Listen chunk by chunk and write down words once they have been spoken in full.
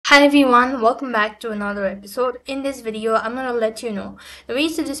Hi everyone, welcome back to another episode. In this video, I'm going to let you know the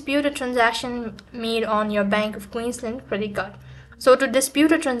ways to dispute a transaction made on your Bank of Queensland credit card. So to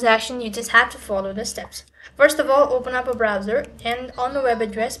dispute a transaction, you just have to follow the steps. First of all, open up a browser and on the web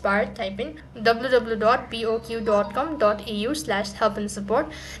address bar, type in www.boq.com.au/help and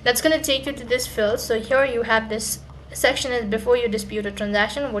support. That's going to take you to this field. So here you have this section is before you dispute a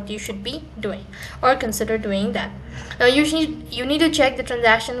transaction, what you should be doing or consider doing that. Now usually you need to check the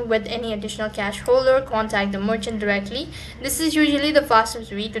transaction with any additional cash holder, contact the merchant directly. This is usually the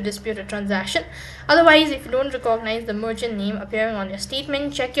fastest way to dispute a transaction. Otherwise, if you don't recognize the merchant name appearing on your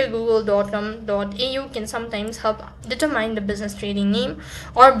statement, check your google.com.au can sometimes help determine the business trading name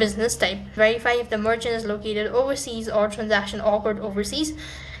or business type. Verify if the merchant is located overseas or transaction occurred overseas.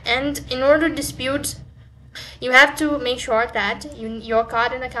 And in order to dispute, you have to make sure that your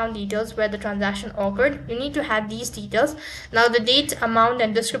card and account details where the transaction occurred, you need to have these details. Now the date, amount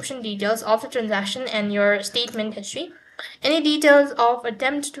and description details of the transaction and your statement history. Any details of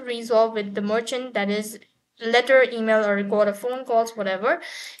attempt to resolve with the merchant, that is letter, email or record of phone calls, whatever.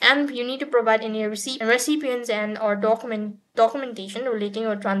 And you need to provide any recipients and or documentation relating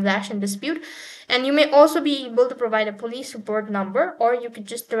to a transaction dispute. And you may also be able to provide a police report number, or you could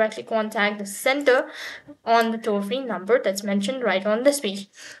just directly contact the center on the toll-free number that's mentioned right on this page.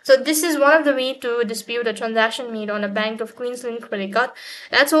 So this is one of the way to dispute a transaction made on a Bank of Queensland credit card.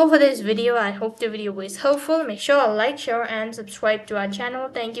 That's all for this video. I hope the video was helpful. Make sure to like, share and subscribe to our channel.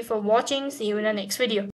 Thank you for watching. See you in the next video.